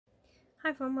Hi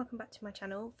everyone, welcome back to my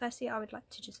channel. Firstly, I would like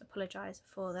to just apologise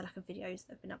for the lack of videos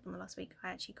that have been up on the last week. I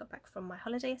actually got back from my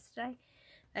holiday yesterday,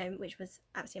 which was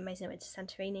absolutely amazing. I went to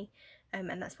Santorini,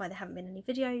 and that's why there haven't been any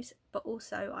videos. But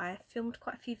also, I filmed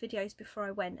quite a few videos before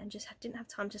I went and just didn't have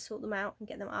time to sort them out and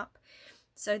get them up.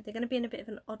 So they're going to be in a bit of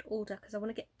an odd order because I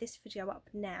want to get this video up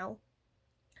now.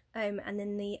 And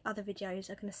then the other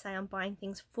videos are going to say I'm buying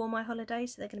things for my holiday,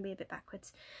 so they're going to be a bit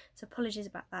backwards. So apologies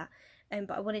about that.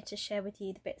 But I wanted to share with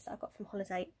you the bits that I got from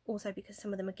holiday, also because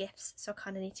some of them are gifts, so I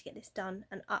kind of need to get this done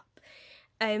and up.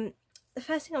 The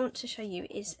first thing I want to show you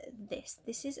is this.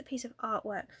 This is a piece of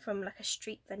artwork from like a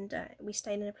street vendor. We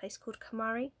stayed in a place called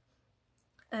Kamari,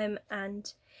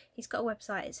 and he's got a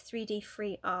website. It's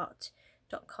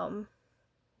 3dfreeart.com.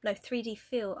 No,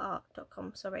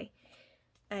 3dfeelart.com, sorry.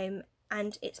 And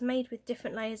it's made with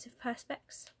different layers of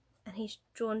perspex, and he's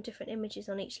drawn different images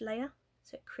on each layer,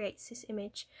 so it creates this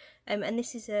image. And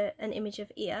this is an image of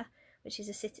Ia, which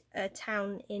is a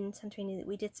town in Santorini that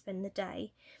we did spend the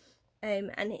day.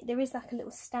 And there is like a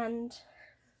little stand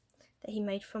that he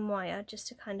made from wire just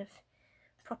to kind of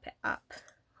prop it up.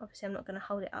 Obviously I'm not going to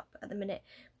hold it up at the minute.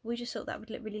 We just thought that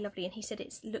would look really lovely, and he said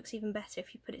it looks even better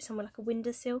if you put it somewhere like a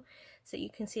windowsill so that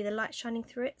you can see the light shining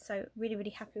through it. So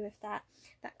really happy with that.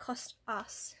 That cost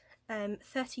us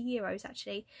 €30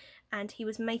 actually, and he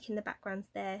was making the backgrounds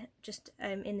there just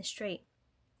in the street,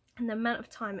 and the amount of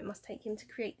time it must take him to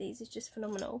create these is just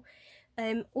phenomenal.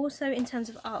 Also in terms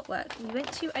of artwork, we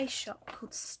went to a shop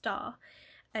called Star.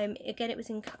 Again,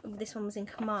 this one was in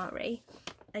Kamari,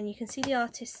 and you can see the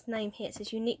artist's name here. It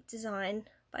says Unique Design,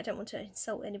 but I don't want to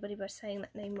insult anybody by saying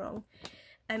that name wrong.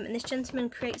 And this gentleman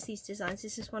creates these designs.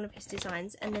 This is one of his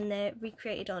designs, and then they're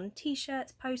recreated on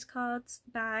t-shirts, postcards,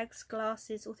 bags,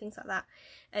 glasses, all things like that.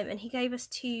 And he gave us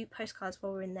 2 postcards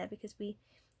while we were in there because we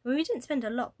didn't spend a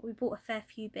lot, but we bought a fair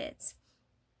few bits.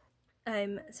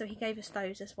 So he gave us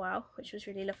those as well, which was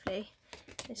really lovely.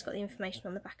 It's got the information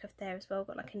on the back of there as well,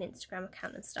 got like an Instagram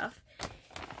account and stuff.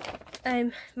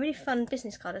 Really fun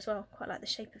business card as well, quite like the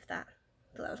shape of that.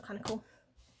 Thought that was kind of cool.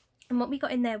 And what we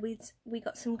got in there was, we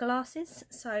got some glasses.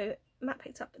 So Matt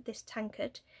picked up this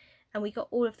tankard, and we got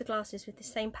all of the glasses with the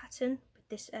same pattern, with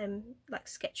this like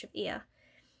sketch of Ia.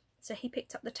 So he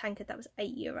picked up the tankard, that was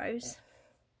 €8.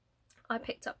 I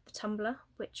picked up the tumbler,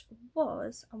 which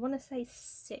was, I want to say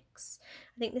 6.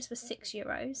 I think this was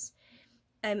 €6.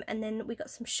 And then we got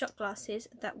some shot glasses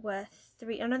that were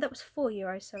 €3. Oh no, that was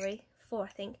 €4. Sorry, 4 I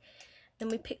think. Then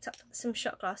we picked up some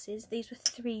shot glasses. These were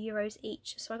 €3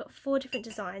 each. So I got 4 different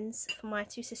designs for my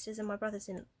 2 sisters and my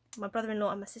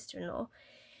brother-in-law and my sister-in-law.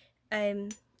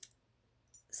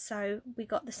 So we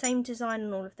got the same design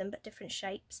on all of them, but different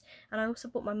shapes. And I also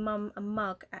bought my mum a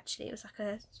mug. Actually, it was like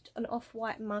an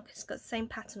off-white mug. It's got the same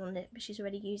pattern on it, but she's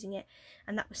already using it,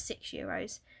 and that was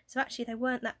 €6. So actually, they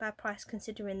weren't that bad price,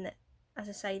 considering that, as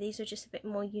I say, these are just a bit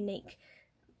more unique.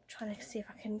 I'm trying to see if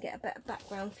I can get a better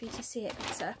background for you to see it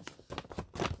better.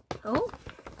 Oh,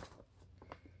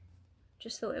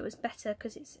 just thought it was better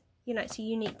because it's, you know, it's a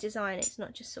unique design. It's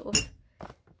not just sort of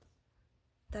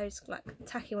those like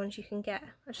tacky ones you can get.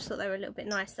 I just thought they were a little bit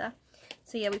nicer.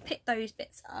 So yeah, we picked those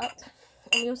bits up,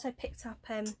 and we also picked up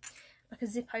like a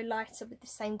Zippo lighter with the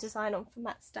same design on for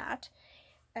Matt's dad.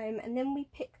 And then we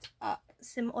picked up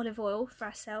some olive oil for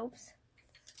ourselves.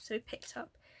 So we picked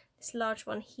up this large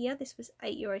one here. This was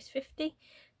 €8.50.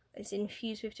 It's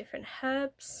infused with different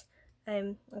herbs.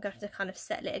 I'm going to have to kind of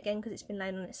settle it again because it's been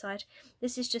laying on its side.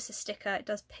 This is just a sticker. It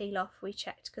does peel off. We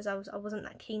checked because I wasn't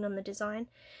that keen on the design,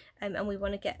 and we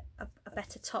want to get a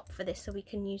better top for this so we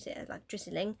can use it as like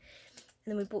drizzling. And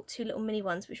then we bought 2 little mini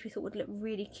ones which we thought would look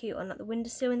really cute on like the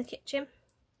windowsill in the kitchen,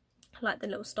 like the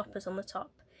little stoppers on the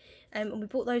top. And we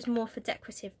bought those more for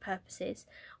decorative purposes.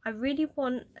 I really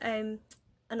want an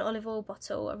olive oil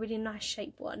bottle, a really nice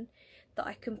shaped one that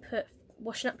I can put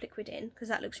washing up liquid in, because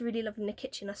that looks really lovely in the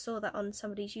kitchen. I saw that on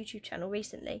somebody's YouTube channel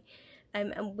recently,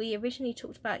 and we originally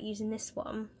talked about using this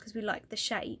one because we like the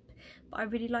shape, but I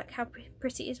really like how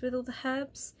pretty it is with all the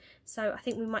herbs, so I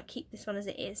think we might keep this one as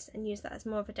it is and use that as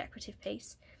more of a decorative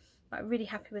piece. But I'm really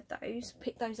happy with those.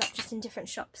 Picked those up just in different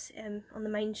shops on the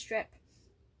main strip.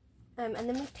 And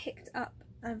then we picked up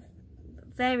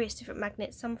various different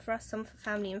magnets, some for us, some for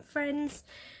family and friends.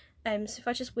 So if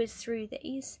I just whiz through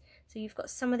these, so you've got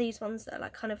some of these ones that are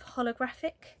like kind of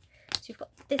holographic. So you've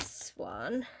got this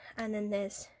one, and then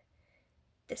there's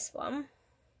this one.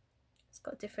 It's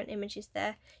got different images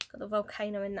there. You've got the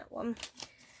volcano in that one.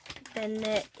 Then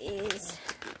there is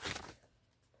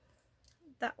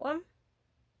that one.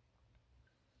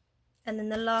 And then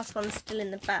the last one's still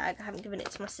in the bag. I haven't given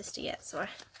it to my sister yet, so I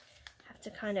have to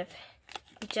kind of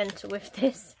be gentle with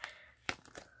this.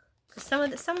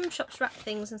 because some shops wrap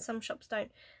things and some shops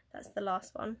don't. That's the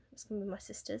last one. It's gonna be my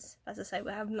sister's. As I say,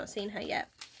 I have not seen her yet,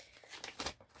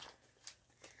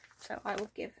 so I will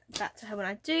give that to her when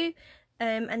I do.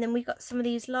 And then we got some of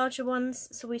these larger ones.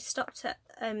 So we stopped at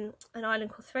an island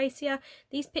called Thracia.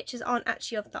 These pictures aren't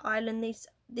actually of the island.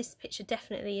 This picture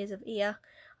definitely is of Ia.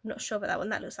 I'm not sure about that one.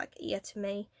 That looks like Ia to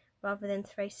me rather than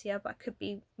Thracia, but I could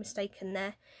be mistaken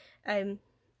there.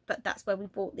 But that's where we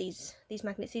bought these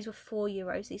magnets. These were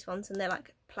 €4, these ones, and they're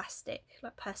like plastic,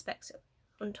 like perspex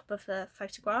on top of the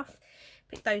photograph.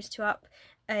 Picked those two up.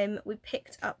 We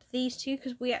picked up these two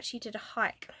because we actually did a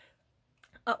hike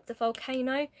up the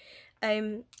volcano.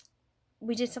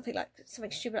 We did something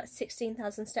stupid like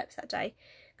 16,000 steps that day,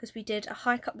 because we did a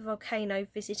hike up the volcano,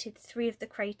 visited 3 of the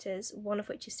craters, one of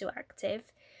which is still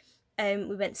active.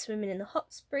 We went swimming in the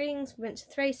hot springs, we went to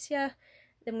Thracia,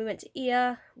 then we went to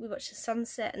Ia, we watched the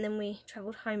sunset, and then we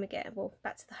travelled home again, well,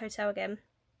 back to the hotel again.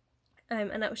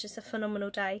 And that was just a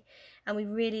phenomenal day, and we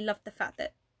really loved the fact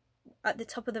that at the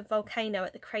top of the volcano,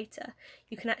 at the crater,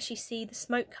 you can actually see the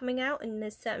smoke coming out, and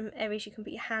there's certain areas you can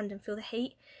put your hand and feel the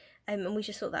heat. And we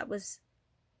just thought that was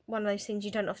one of those things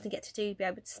you don't often get to do, be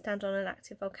able to stand on an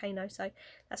active volcano. So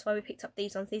that's why we picked up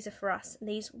these ones. These are for us. And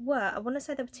these were, I want to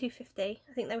say they were €2.50.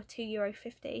 I think they were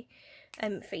 €2.50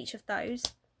 for each of those.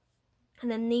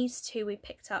 And then these two we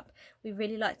picked up. We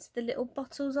really liked the little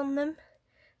bottles on them.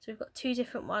 So we've got 2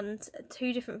 different ones,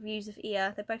 2 different views of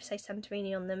Ia. They both say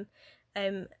Santorini on them.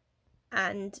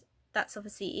 And that's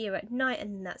obviously Ia at night,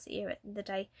 and that's Ia at the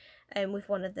day, with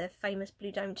one of the famous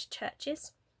blue domed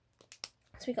churches.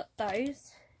 So we got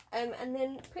those. And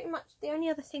then pretty much the only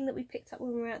other thing that we picked up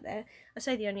when we were out there, I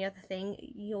say the only other thing,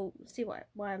 you'll see why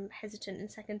I'm hesitant in a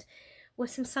second, were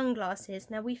some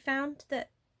sunglasses. Now we found that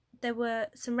there were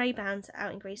some Ray-Bans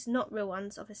out in Greece, not real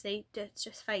ones obviously,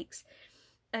 just fakes,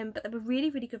 but they were really,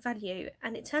 really good value,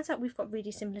 and it turns out we've got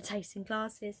really similar tastes in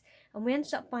glasses, and we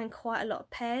ended up buying quite a lot of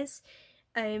pairs.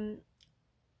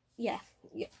 Yeah,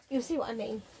 you'll see what I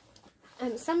mean.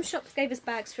 Some shops gave us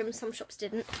bags from, some shops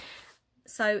didn't.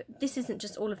 So this isn't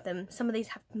just all of them. Some of these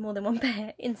have more than one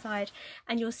pair inside,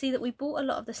 and you'll see that we bought a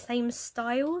lot of the same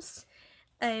styles,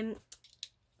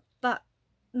 but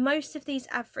most of these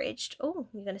averaged. Oh,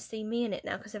 you're going to see me in it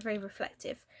now because they're very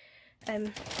reflective. Let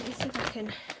me see if I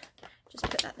can just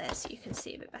put that there so you can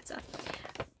see a bit better.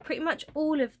 Pretty much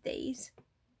all of these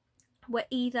were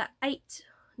either €8,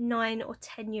 €9 or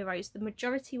 €10. The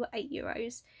majority were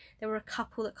 €8. There were a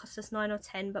couple that cost us 9 or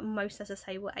 10, but most, as I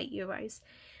say, were €8.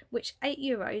 Which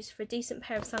 €8 for a decent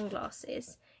pair of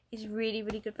sunglasses is really,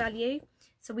 really good value.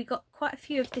 So we got quite a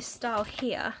few of this style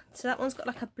here. So that one's got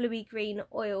like a bluey green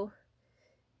oil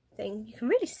thing. You can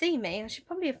really see me. I should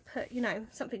probably have put, you know,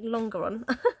 something longer on.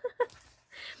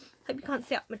 Hope you can't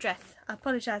see up my dress. I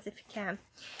apologise if you can.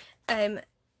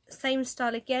 Same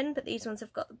style again, but these ones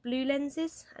have got blue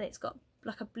lenses, and it's got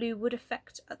like a blue wood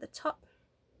effect at the top.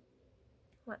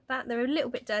 Like that. They're a little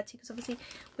bit dirty because obviously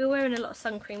we were wearing a lot of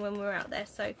sun cream when we were out there,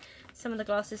 so some of the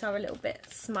glasses are a little bit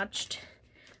smudged.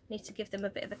 Need to give them a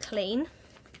bit of a clean.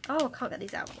 Oh, I can't get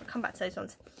these out. I'll come back to those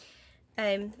ones.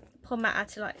 Poor Matt had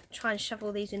to like try and shove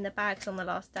all these in the bags on the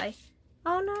last day.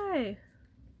 Oh no.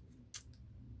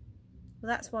 Well,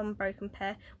 that's one broken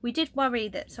pair. We did worry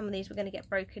that some of these were going to get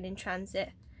broken in transit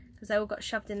because they all got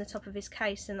shoved in the top of his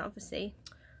case, and obviously,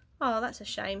 oh, that's a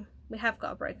shame. We have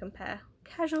got a broken pair.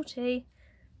 Casualty.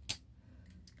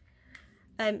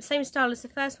 Same style as the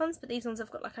first ones, but these ones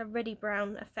have got like a reddy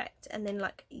brown effect, and then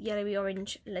like yellowy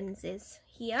orange lenses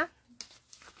here.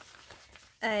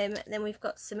 Then we've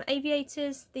got some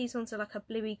aviators. These ones are like a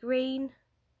bluey green.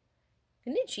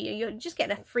 And literally, you're just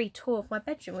getting a free tour of my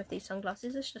bedroom with these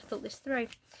sunglasses. I should have thought this through.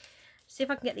 See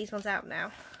if I can get these ones out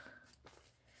now.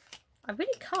 I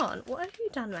really can't. What have you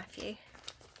done, Matthew?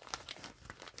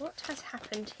 What has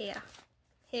happened here?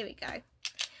 Here we go.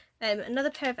 Another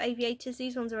pair of aviators.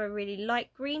 These ones are a really light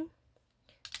green,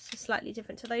 so slightly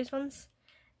different to those ones.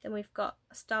 Then we've got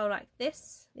a style like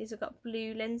this. These have got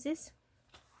blue lenses,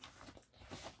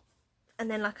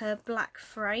 and then like a black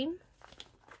frame.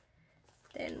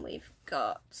 Then we've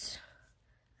got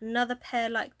another pair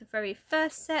like the very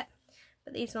first set,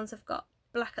 but these ones have got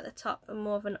black at the top and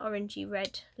more of an orangey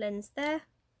red lens there.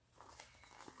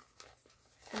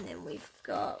 And then we've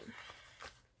got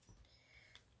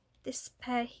this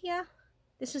pair here.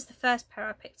 This is the first pair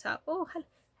I picked up. Oh,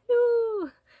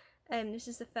 hello. This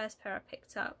is the first pair I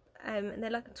picked up. And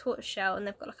they're like a tortoise shell, and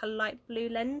they've got like a light blue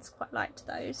lens. Quite liked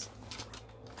those.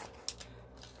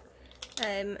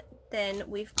 Then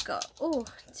we've got, oh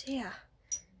dear.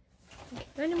 Okay,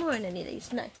 are there any more in any of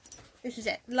these? No. This is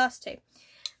it. The last two.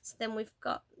 So then we've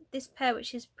got this pair,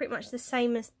 which is pretty much the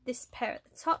same as this pair at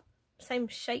the top. same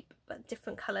shape but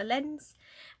different colour lens.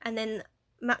 And then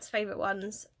Matt's favourite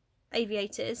ones,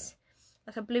 aviators,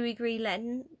 like a bluey green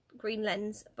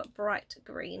lens but bright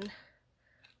green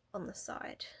on the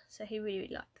side. So he really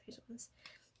liked those ones.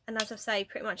 And as I say,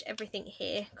 pretty much everything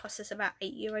here costs us about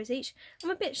 €8 each. I'm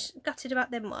a bit gutted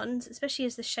about them ones, especially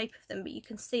as the shape of them, but you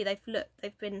can see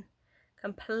they've been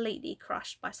completely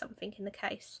crushed by something in the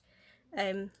case.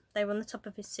 They were on the top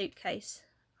of his suitcase.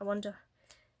 I wonder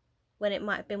when it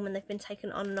might have been when they've been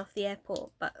taken on and off the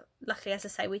airport, but luckily, as I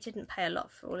say, we didn't pay a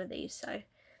lot for all of these, so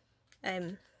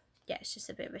yeah, it's just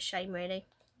a bit of a shame really.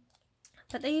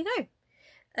 But there you go.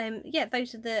 Yeah,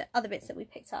 those are the other bits that we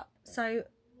picked up. So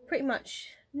pretty much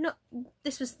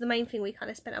this was the main thing we kind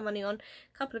of spent our money on.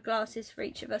 A couple of glasses for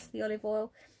each of us, the olive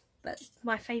oil, but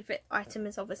my favourite item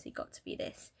has obviously got to be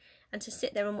this, and to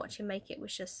sit there and watch him make it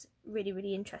was just really,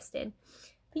 really interesting.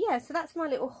 But yeah, so that's my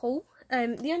little haul.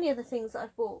 The only other things that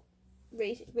I've bought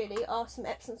really are some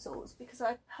Epsom salts, because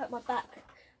I hurt my back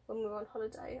when we were on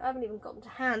holiday. I haven't even got them to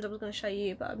hand. I was going to show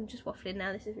you, but I'm just waffling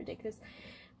now, this is ridiculous.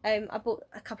 I bought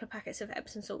a couple of packets of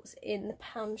Epsom salts in the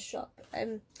pound shop,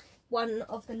 one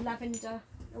of the lavender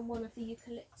and one of the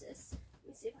eucalyptus. Let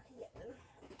me see if I can get them.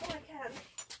 Oh, I can.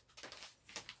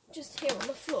 Just here on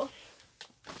the floor.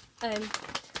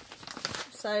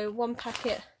 So one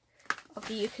packet of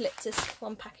the eucalyptus,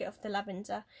 one packet of the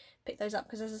lavender. Pick those up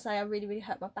because, as I say, I really, really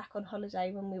hurt my back on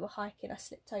holiday when we were hiking. I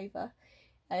slipped over,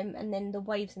 and then the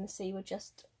waves in the sea were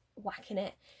just whacking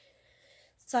it.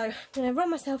 So I'm going to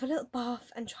run myself a little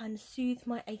bath and try and soothe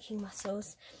my aching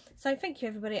muscles. So thank you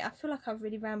everybody. I feel like I've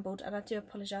really rambled, and I do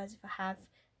apologise if I have.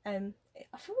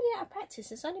 I feel really out of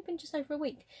practice. It's only been just over a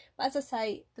week. But as I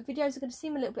say, the videos are going to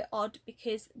seem a little bit odd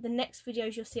because the next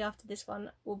videos you'll see after this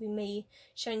one will be me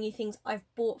showing you things I've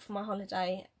bought for my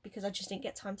holiday because I just didn't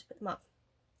get time to put them up.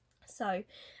 So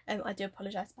I do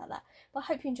apologise about that. But I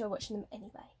hope you enjoy watching them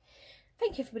anyway.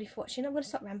 Thank you everybody for watching. I'm going to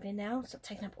stop rambling now, stop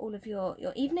taking up all of your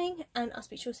evening, and I'll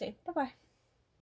speak to you all soon. Bye bye.